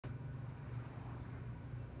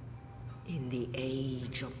In the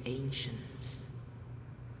age of ancients,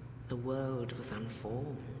 the world was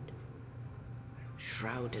unformed,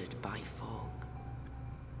 shrouded by fog.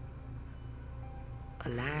 A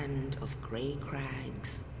land of grey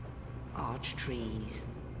crags, arch trees,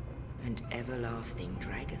 and everlasting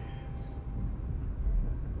dragons.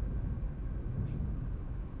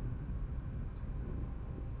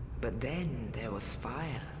 But then there was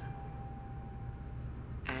fire,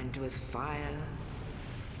 and with fire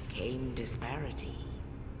came disparity.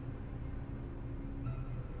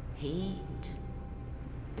 Heat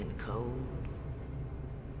and cold,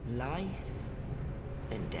 life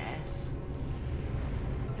and death,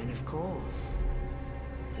 and of course,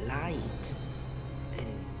 light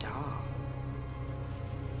and dark.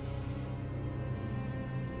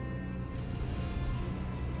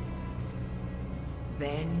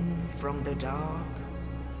 Then from the dark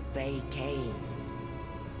they came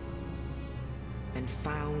and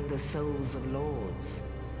found the souls of lords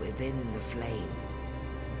within the flame.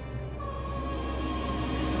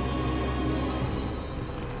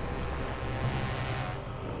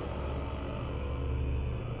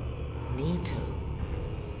 Nito,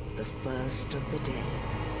 the first of the dead.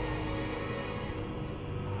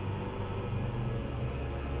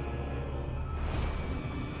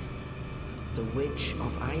 The Witch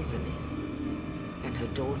of Izalith and her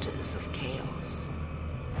daughters of Chaos.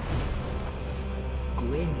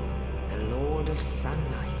 Gwyn, the Lord of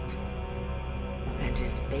Sunlight, and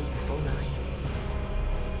his faithful knights.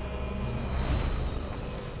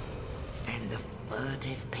 And the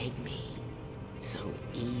furtive pygmy, so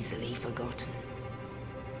easily forgotten.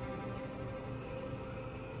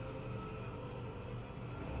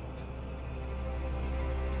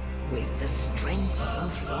 With the strength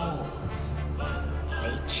of lords,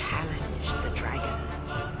 they challenged the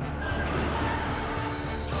dragons.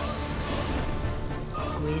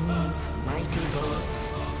 Gwyn's mighty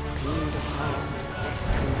bolts peeled apart their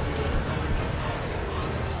stone skins.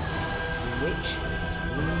 The witches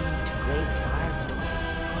weaved great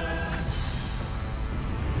firestorms.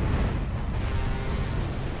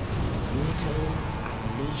 Nito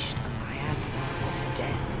unleashed a miasma of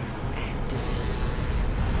death and disease.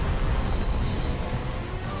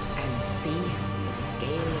 And Seath the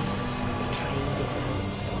Scaleless betrayed his own,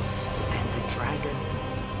 and the dragons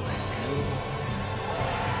were no more.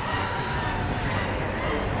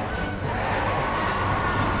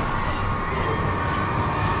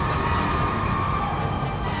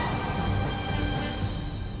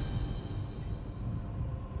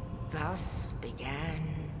 Thus began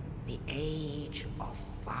the Age of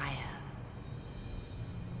Fire.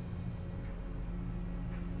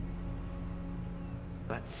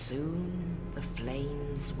 But soon the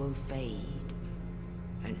flames will fade,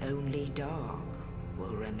 and only dark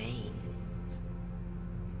will remain.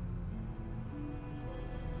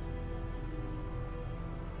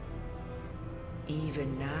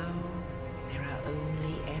 Even now, there are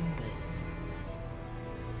only embers.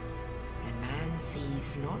 And man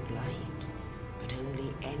sees not light, but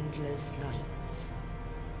only endless nights.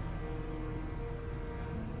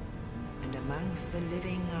 And amongst the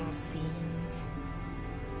living are seen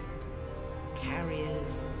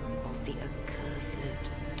carriers of the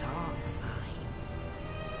accursed dark side.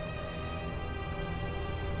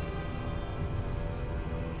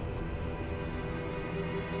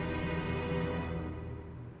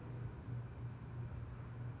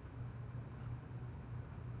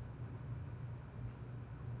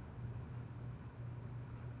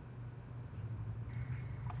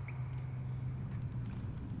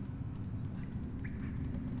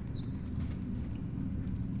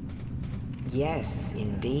 Yes,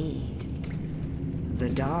 indeed. The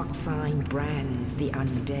dark sign brands the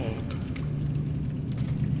undead.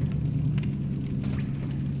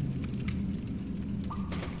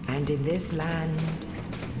 And in this land,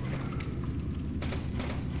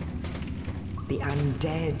 the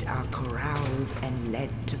undead are corralled and led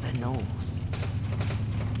to the north.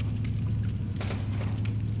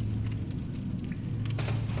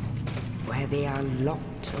 Where they are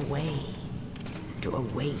locked away to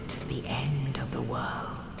await the end of the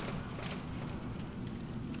world.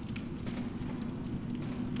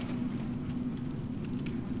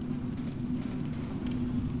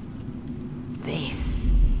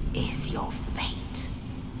 This is your fate.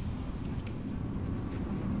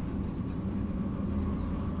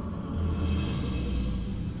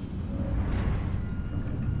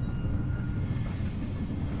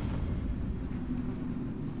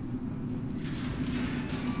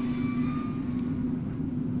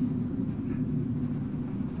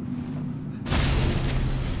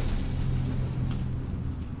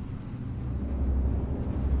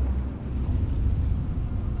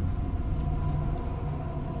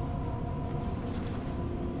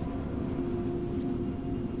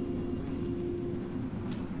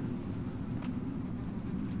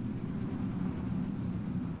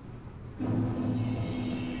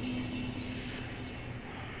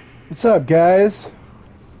 What's up, guys?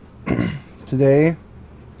 Today,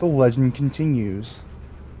 the legend continues.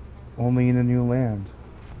 Only in a new land.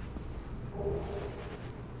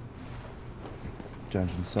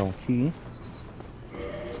 Dungeon cell key.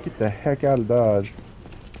 Let's get the heck out of Dodge.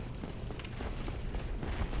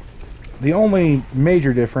 The only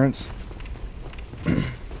major difference,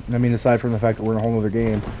 I mean, aside from the fact that we're in a whole other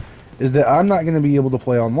game, is that I'm not going to be able to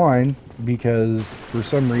play online because for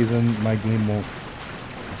some reason my game won't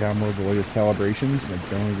download the latest calibrations, and I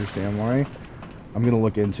don't understand why. I'm going to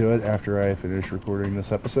look into it after I finish recording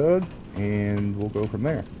this episode, and we'll go from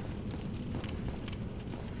there.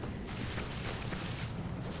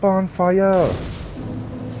 Bonfire!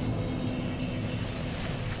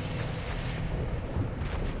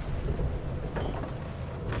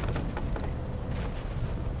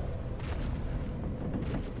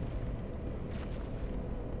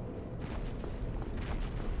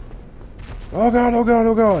 Oh god, oh god,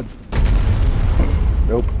 oh god!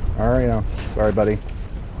 Nope. Alright now. Sorry, buddy.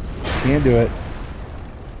 Can't do it.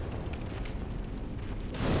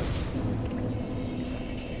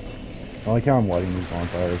 I like how I'm lighting these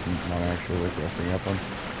bonfires and not actually like resting up them.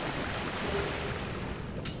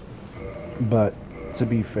 But, to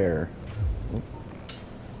be fair,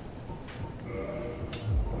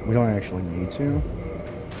 we don't actually need to.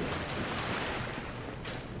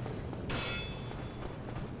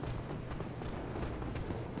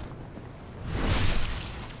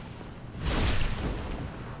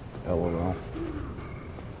 LOL.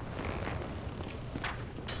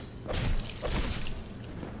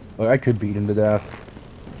 Look, I could beat him to death,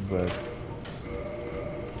 but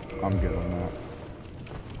I'm good on that.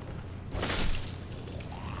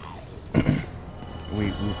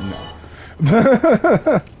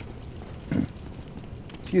 No.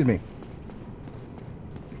 Excuse me.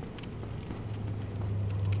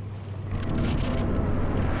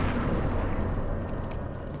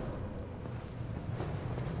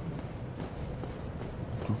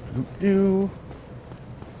 Do.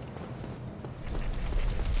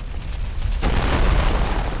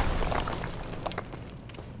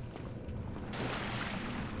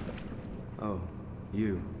 Oh,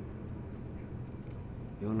 you.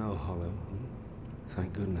 You're no hollow.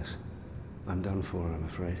 Thank goodness. I'm done for, I'm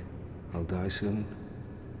afraid. I'll die soon,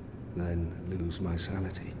 then lose my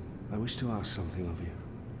sanity. I wish to ask something of you.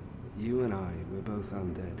 You and I, we're both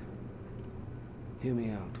undead. Hear me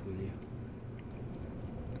out, will you?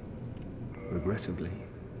 Regrettably,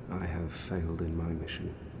 I have failed in my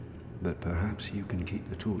mission, but perhaps you can keep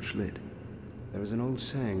the torch lit. There is an old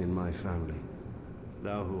saying in my family,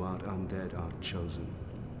 "Thou who art undead art chosen,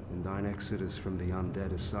 and thine exodus from the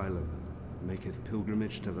undead asylum maketh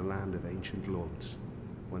pilgrimage to the land of ancient lords.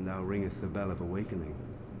 When thou ringeth the bell of awakening,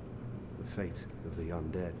 the fate of the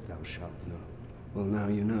undead thou shalt know." Well, now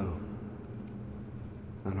you know,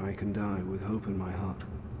 and I can die with hope in my heart.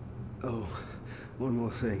 Oh, one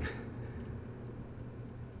more thing.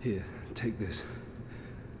 Here, take this.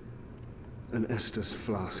 An Estus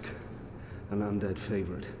flask. An undead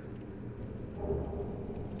favorite.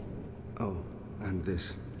 Oh, and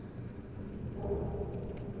this.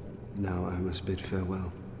 Now I must bid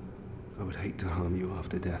farewell. I would hate to harm you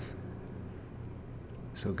after death.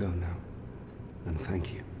 So go now, and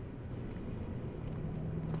thank you.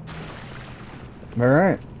 All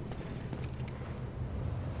right.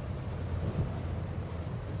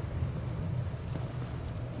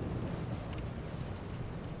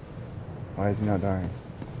 Why is he not dying?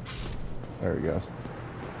 There he goes.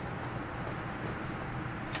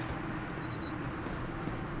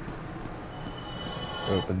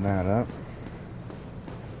 Open that up.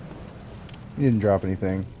 He didn't drop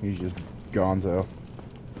anything. He's just gonzo.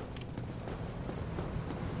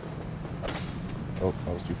 Oh,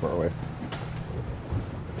 that was too far away.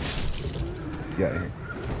 Get out of here.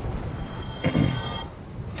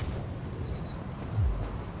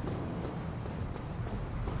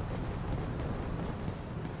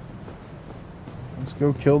 Let's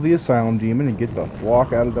go kill the asylum demon and get the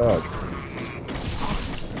flock out of Dodge.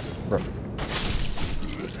 Bro.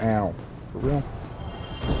 Ow. For real?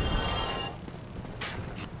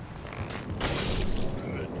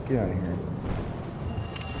 Get out of here.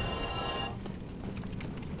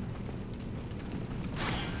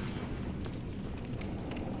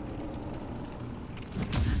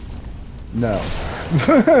 No.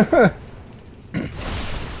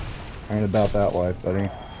 Ain't about that life, buddy.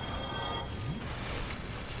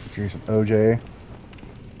 Drink some OJ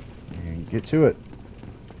and get to it.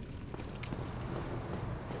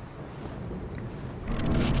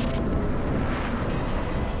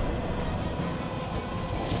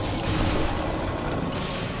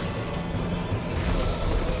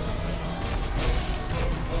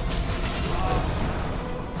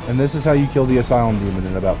 And this is how you kill the asylum demon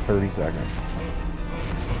in about 30 seconds.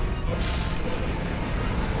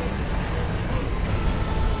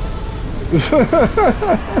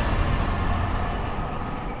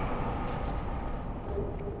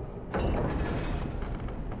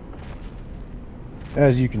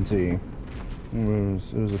 As you can see,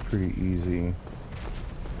 it was a pretty easy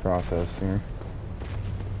process here.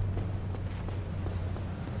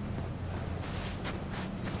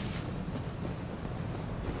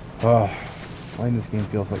 Oh, playing this game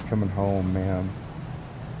feels like coming home, man.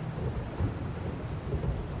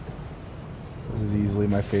 This is easily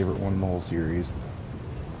my favorite one in the whole series.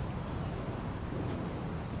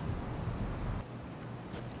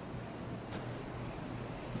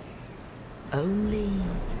 Only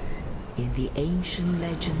in the ancient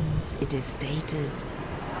legends it is stated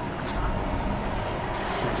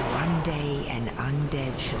that one day an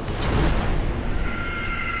undead shall be chosen.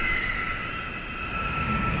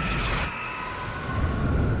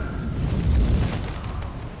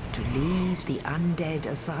 To leave the undead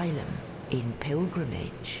asylum in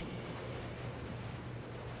pilgrimage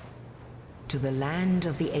to the land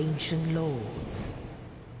of the ancient lords.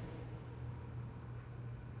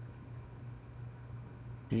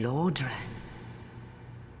 Lordron.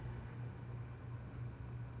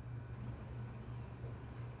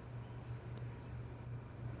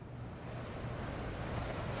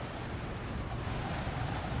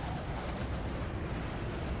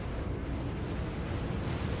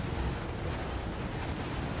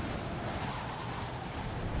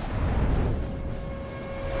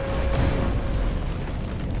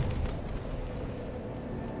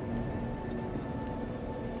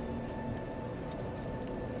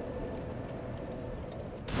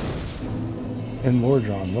 In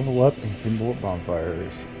Lordron, level up and kindle up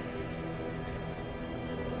bonfires.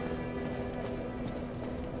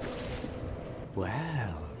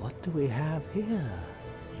 Well, what do we have here?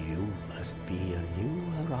 You must be a new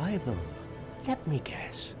arrival. Let me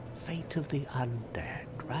guess. Fate of the undead,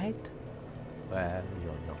 right? Well,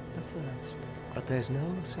 you're not the first. But there's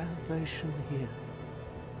no salvation here.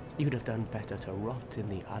 You'd have done better to rot in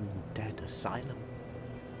the undead asylum.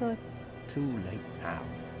 But too late now.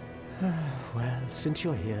 Well, since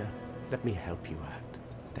you're here, let me help you out.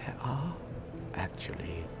 There are,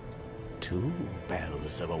 actually, 2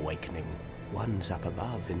 bells of awakening. One's up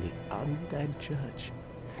above in the undead church.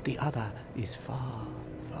 The other is far,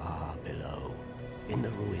 far below, in the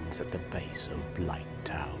ruins at the base of Blight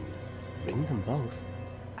Town. Ring them both,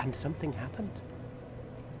 and something happened.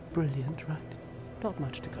 Brilliant, right? Not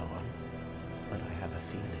much to go on, but I have a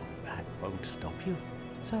feeling that won't stop you.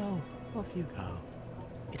 So, off you go.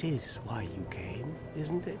 It is why you came,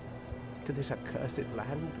 isn't it? To this accursed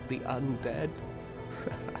land of the undead?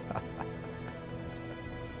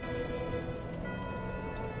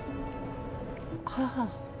 Ah,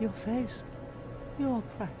 your face. You're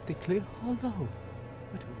practically hollow.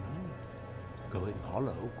 But who knows? Going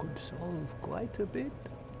hollow could solve quite a bit.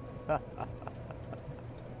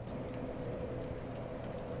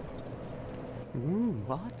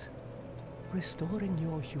 What? Restoring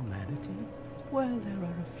your humanity? Well, there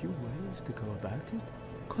are a few ways to go about it.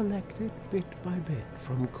 Collected bit by bit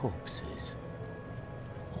from corpses.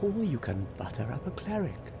 Or you can butter up a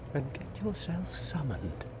cleric and get yourself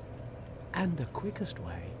summoned. And the quickest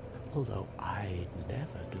way, although I'd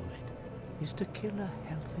never do it, is to kill a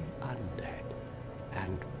healthy undead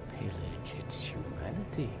and pillage its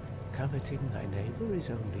humanity. Coveting thy neighbor is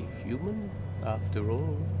only human, after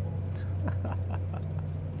all.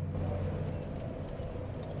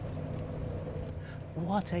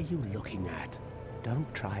 What are you looking at?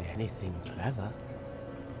 Don't try anything clever.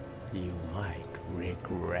 You might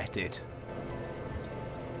regret it.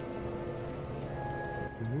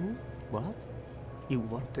 What? You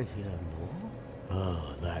want to hear more?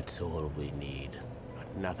 Oh, that's all we need.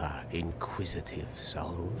 Another inquisitive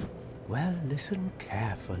soul. Well, listen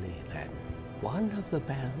carefully then. One of the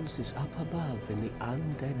bells is up above in the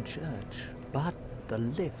undead church, but the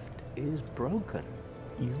lift is broken.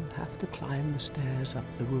 You'll have to climb the stairs up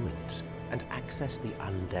the ruins and access the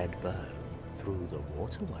undead burg through the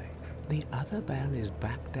waterway. The other bell is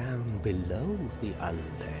back down below the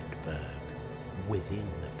undead burg, within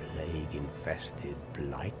the plague-infested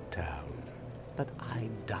Blight Town. But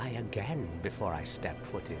I'd die again before I step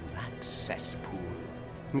foot in that cesspool.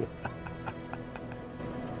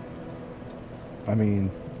 I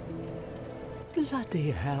mean...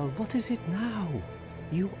 Bloody hell, what is it now?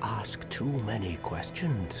 You ask too many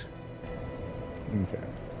questions. Okay.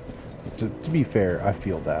 To be fair, I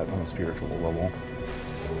feel that on a spiritual level.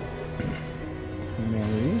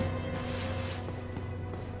 Humanity.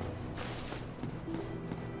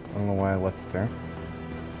 don't know why I left it there.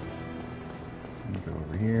 Go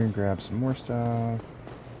over here and grab some more stuff.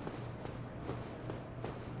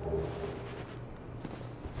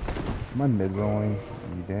 Am I mid-rolling?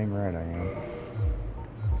 You dang right I am.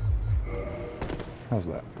 How's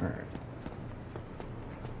that? Alright.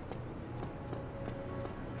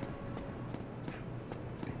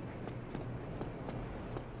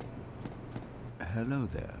 Hello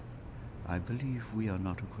there. I believe we are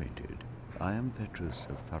not acquainted. I am Petrus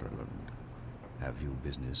of Thurland. Have you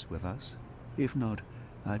business with us? If not,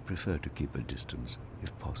 I'd prefer to keep a distance,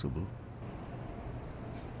 if possible.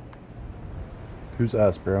 Who's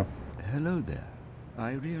us, bro? Hello there.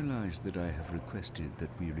 I realize that I have requested that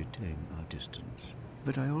we retain our distance,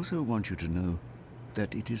 but I also want you to know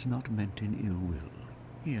that it is not meant in ill will.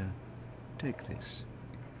 Here, take this,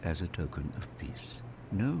 as a token of peace.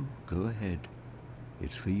 No, go ahead.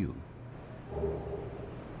 It's for you.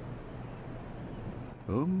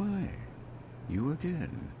 Oh my, you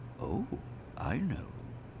again. Oh, I know.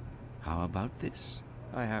 How about this?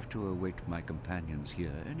 I have to await my companions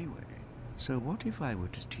here anyway. So what if I were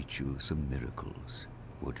to teach you some miracles?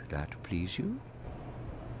 Would that please you?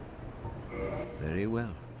 Very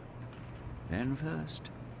well. Then first,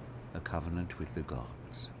 a covenant with the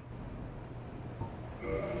gods.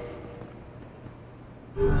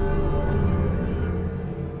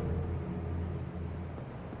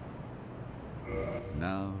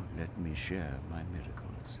 Now let me share my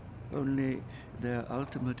miracles. Only their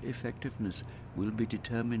ultimate effectiveness will be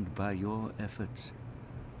determined by your efforts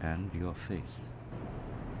and your faith.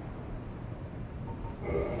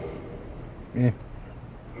 Eh.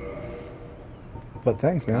 But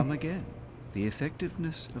thanks, man. Come again. The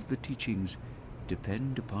effectiveness of the teachings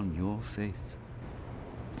depend upon your faith.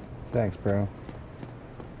 Thanks, bro.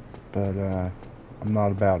 But, I'm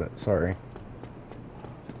not about it. Sorry.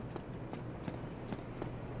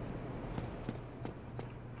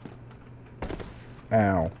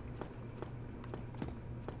 Ow.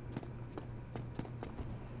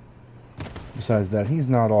 Besides that, he's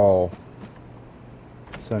not all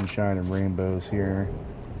sunshine and rainbows here.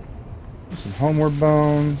 Some homeward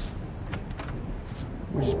bones,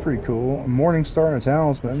 which is pretty cool. A morning star and a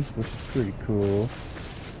talisman, which is pretty cool.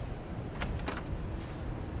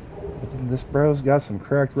 But then this bro's got some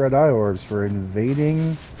cracked red eye orbs for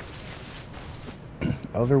invading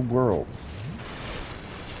other worlds.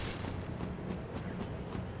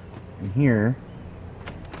 And here,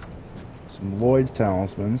 some Lloyd's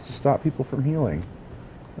talismans to stop people from healing.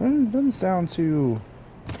 Doesn't sound too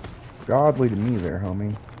godly to me there,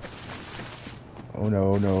 homie. Oh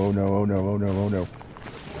no, no, no, oh no, oh no, oh no.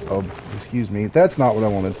 Oh, excuse me. That's not what I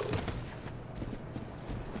wanted.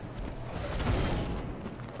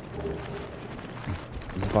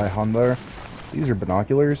 This is by Honda. These are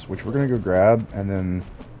binoculars, which we're going to go grab and then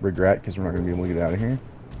regret because we're not going to be able to get out of here.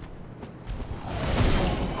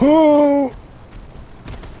 Oh!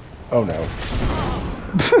 Oh no.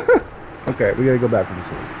 Okay, we gotta go back for the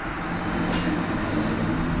seals.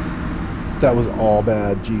 That was all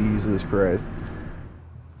bad, Jesus Christ.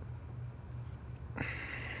 I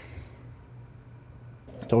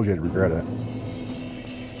told you I'd regret it.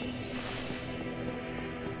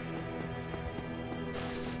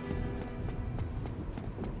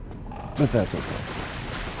 But that's okay.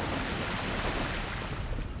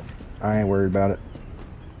 I ain't worried about it.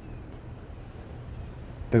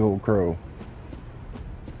 Big old crow.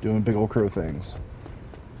 Doing big old crow things.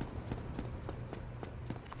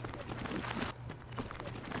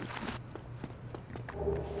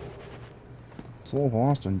 It's a little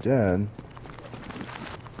lost and dead.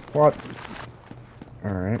 What?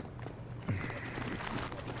 Alright. Oh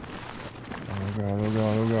god, oh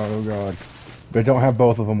god, oh god, oh god. But I don't have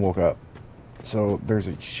both of them woke up. So there's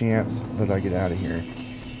a chance that I get out of here.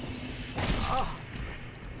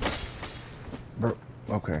 Bro,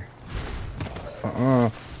 okay.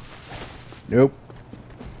 Nope.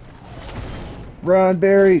 Run,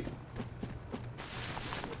 Barry!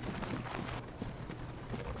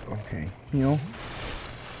 Okay, heal.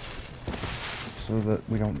 So that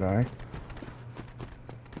we don't die.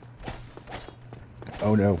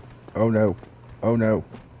 Oh no. Oh no. Oh no.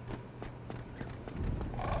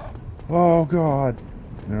 Oh god.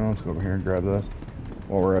 No, let's go over here and grab this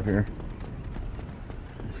while we're up here.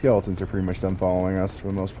 Skeletons are pretty much done following us for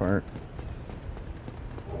the most part.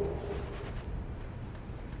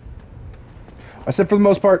 I said for the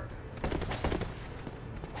most part.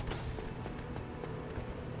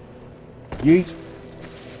 Yeet.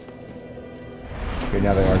 Okay,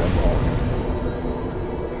 now they are done following us.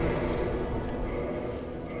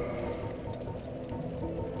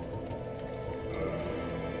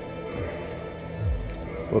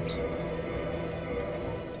 Whoops.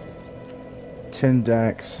 10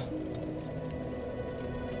 dex.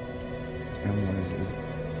 And what is it?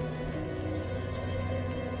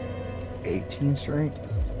 18 strength?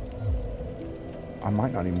 I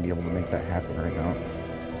might not even be able to make that happen right now.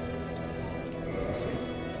 Let's see.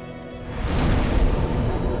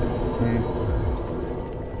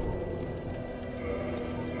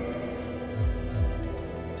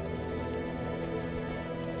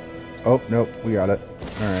 Oh, nope, we got it.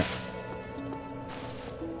 Alright.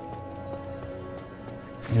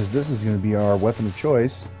 Because this is going to be our weapon of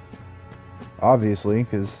choice. Obviously,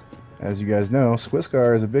 because, as you guys know,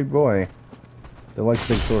 Skwissgarr is a big boy that likes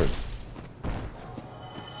big swords.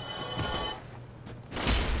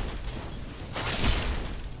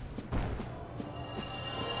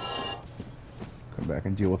 Come back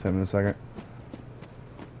and deal with him in a second.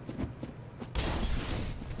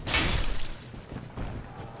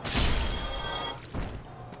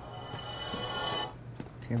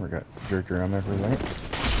 Camera got jerked around there for a second.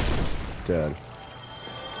 Dead.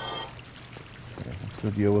 Okay, let's go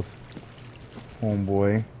deal with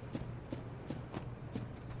homeboy.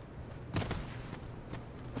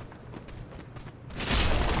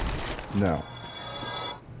 No.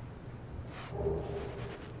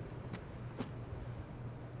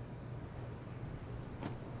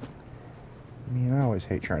 I mean, I always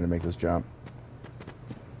hate trying to make this jump.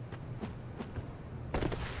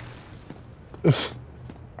 Ugh.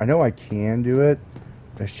 I know I can do it.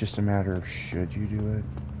 It's just a matter of should you do it.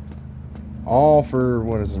 All for,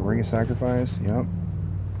 what is it, Ring of Sacrifice? Yep.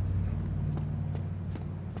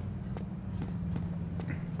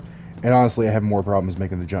 And honestly, I have more problems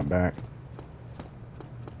making the jump back.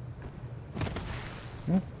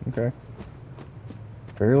 Yeah, okay.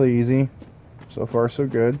 Fairly easy. So far, so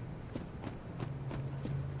good.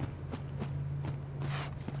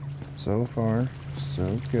 So far,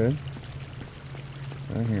 so good.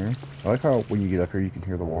 Right here. I like how when you get up here, you can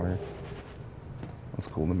hear the water. That's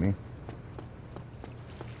cool to me.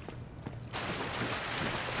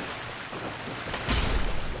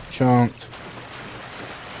 Chunked.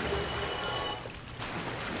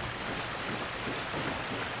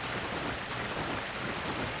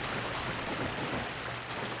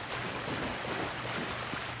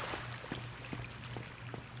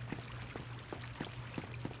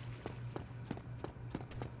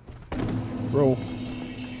 Roll.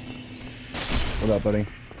 What up, buddy?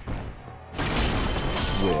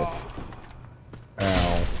 Whiff.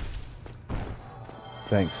 Ow.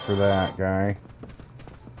 Thanks for that, guy.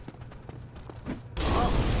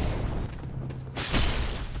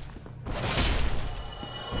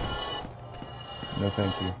 No,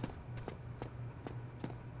 thank you.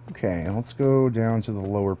 Okay, let's go down to the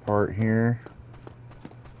lower part here.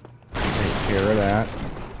 Take care of that.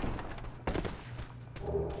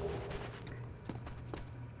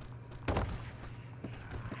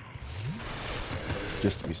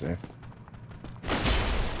 Just to be safe.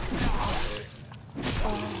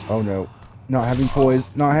 Oh no. Not having poise.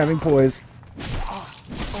 Not having poise.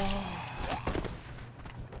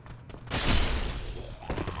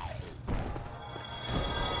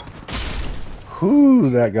 Whew,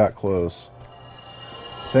 that got close.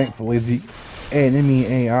 Thankfully, the enemy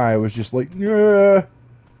AI was just like, yeah.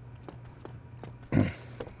 And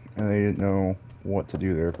they didn't know what to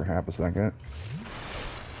do there for half a second.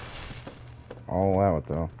 I'll allow it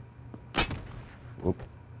though. Whoop.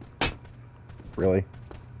 Really?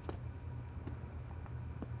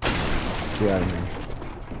 Get out of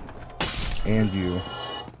here. And you.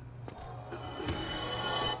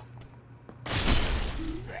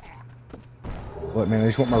 Look, man, they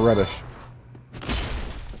just want my rubbish.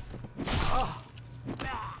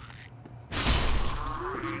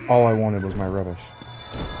 All I wanted was my rubbish.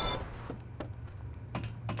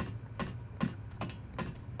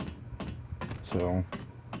 So,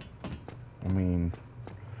 I mean,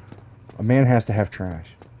 a man has to have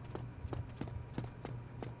trash.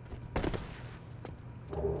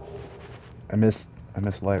 I miss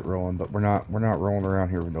light rolling, but we're not rolling around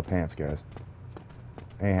here with no pants, guys.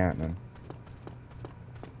 Ain't happening.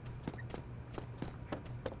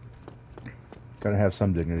 Gotta have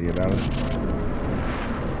some dignity about us.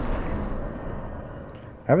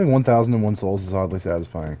 Having 1,001 souls is oddly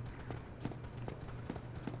satisfying.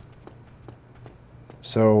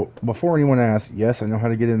 So, before anyone asks, yes, I know how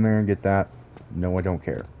to get in there and get that. No, I don't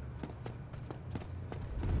care.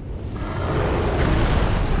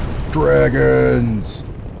 Dragons!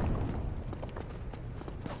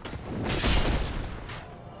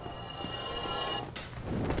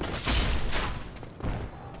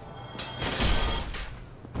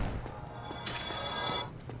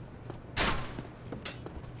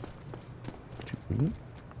 Sweet.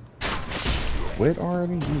 Quit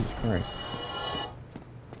already? Jesus Christ.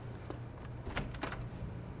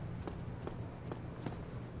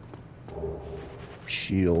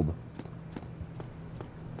 Shield.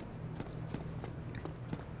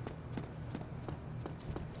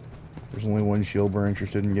 There's only one shield we're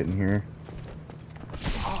interested in getting here.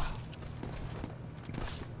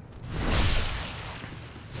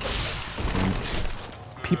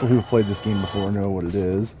 People who've played this game before know what it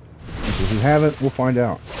is. People who haven't, we'll find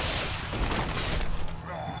out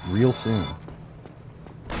real soon.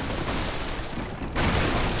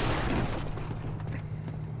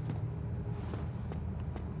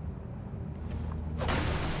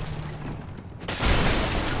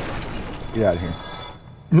 Get out of here.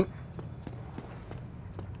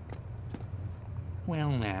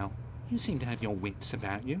 Well now, you seem to have your wits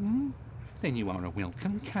about you, hmm? Then you are a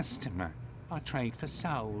welcome customer. I trade for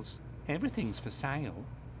souls. Everything's for sale.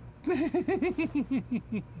 You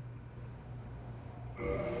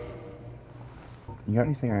got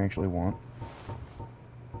anything I actually want?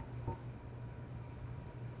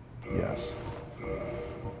 Yes.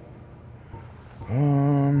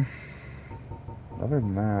 Other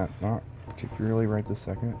than that, not particularly right this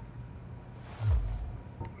second.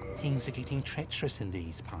 Things are getting treacherous in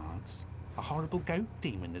these parts. A horrible goat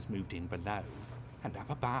demon has moved in below. And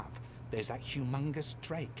up above, there's that humongous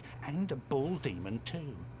drake and a bull demon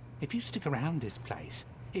too. If you stick around this place,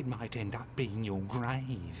 it might end up being your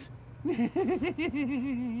grave.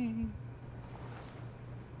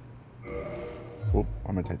 Oh,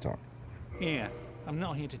 I'm gonna talk. Here, I'm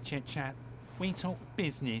not here to chit-chat. We talk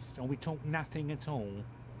business or we talk nothing at all.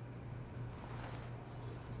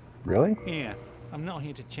 Really? Here, I'm not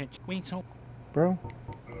here to chit-chat. We talk... Bro?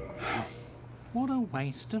 What a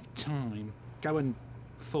waste of time. Go and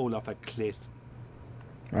fall off a cliff.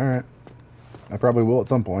 Alright. I probably will at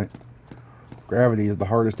some point. Gravity is the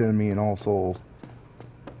hardest enemy in all Souls.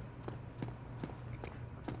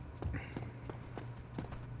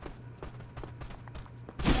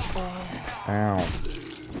 Ow.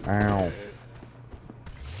 Ow.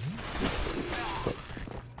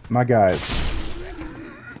 My guys.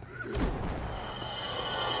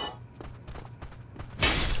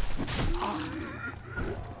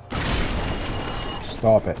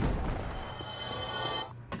 Stop it.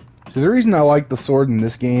 So the reason I like the sword in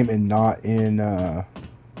this game and not in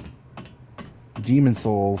Demon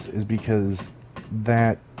Souls is because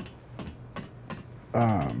that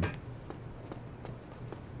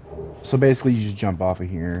so basically you just jump off of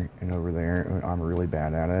here and over there. I'm really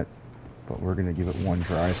bad at it, but we're gonna give it one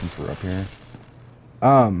try since we're up here.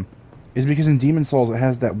 Is because in Demon Souls it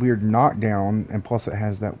has that weird knockdown, and plus it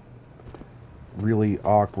has that really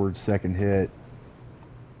awkward second hit.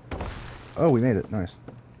 Oh, we made it. Nice.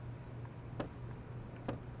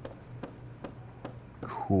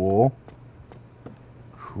 Cool.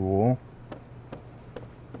 Cool.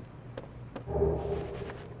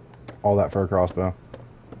 All that for a crossbow.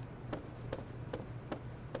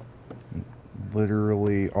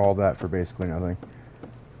 Literally all that for basically nothing.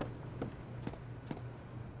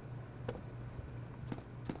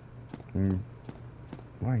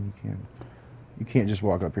 Why you can't just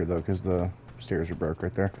walk up here though, because the stairs are broke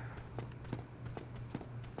right there.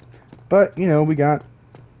 But you know, we got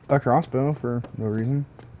a crossbow for no reason,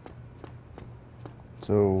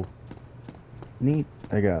 so neat,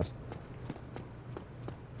 I guess.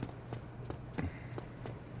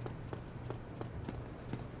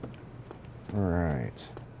 All right,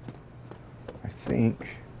 I think.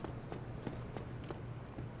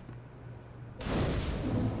 Can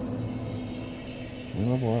we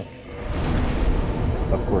level up?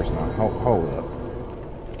 Of course not. Hold up.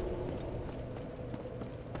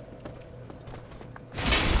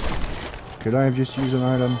 Could I have just used an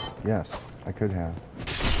item? Yes, I could have.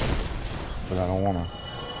 But I don't wanna.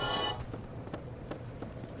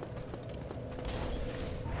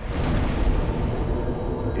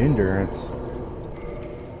 Endurance.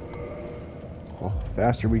 Well,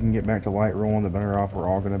 faster we can get back to light rolling, the better off we're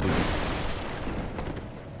all gonna be.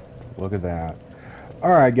 Look at that.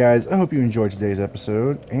 Alright guys, I hope you enjoyed today's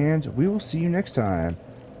episode, and we will see you next time.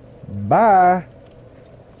 Bye!